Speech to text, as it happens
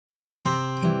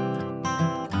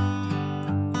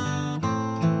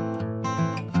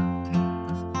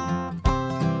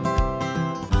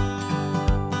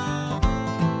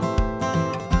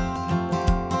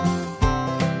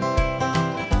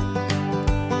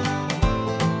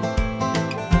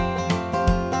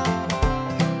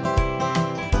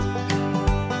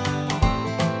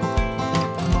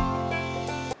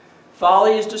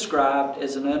Folly is described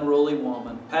as an unruly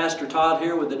woman. Pastor Todd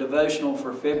here with the devotional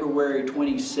for February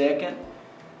 22nd.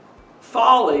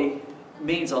 Folly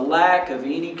means a lack of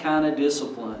any kind of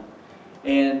discipline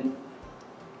and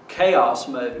chaos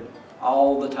mode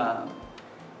all the time.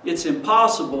 It's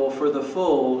impossible for the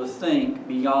fool to think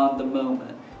beyond the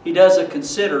moment. He doesn't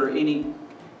consider any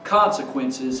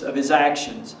consequences of his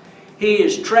actions. He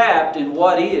is trapped in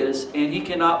what is, and he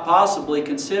cannot possibly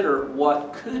consider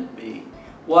what could be,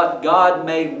 what God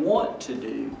may want to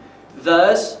do.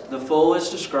 Thus, the fool is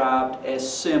described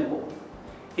as simple.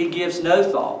 He gives no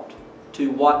thought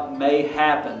to what may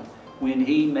happen when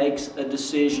he makes a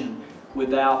decision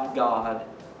without God.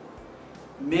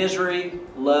 Misery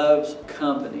loves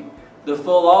company. The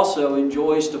fool also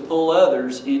enjoys to pull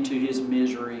others into his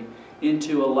misery,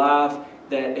 into a life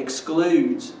that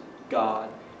excludes God.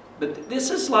 But this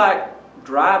is like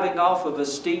driving off of a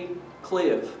steep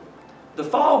cliff. The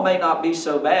fall may not be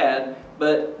so bad,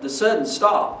 but the sudden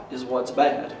stop is what's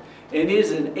bad. And it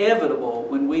is inevitable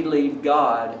when we leave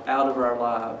God out of our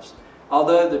lives.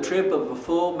 Although the trip of a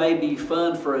fool may be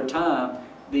fun for a time,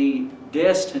 the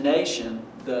destination,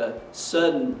 the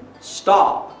sudden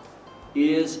stop,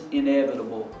 is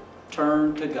inevitable.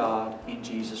 Turn to God in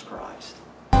Jesus Christ.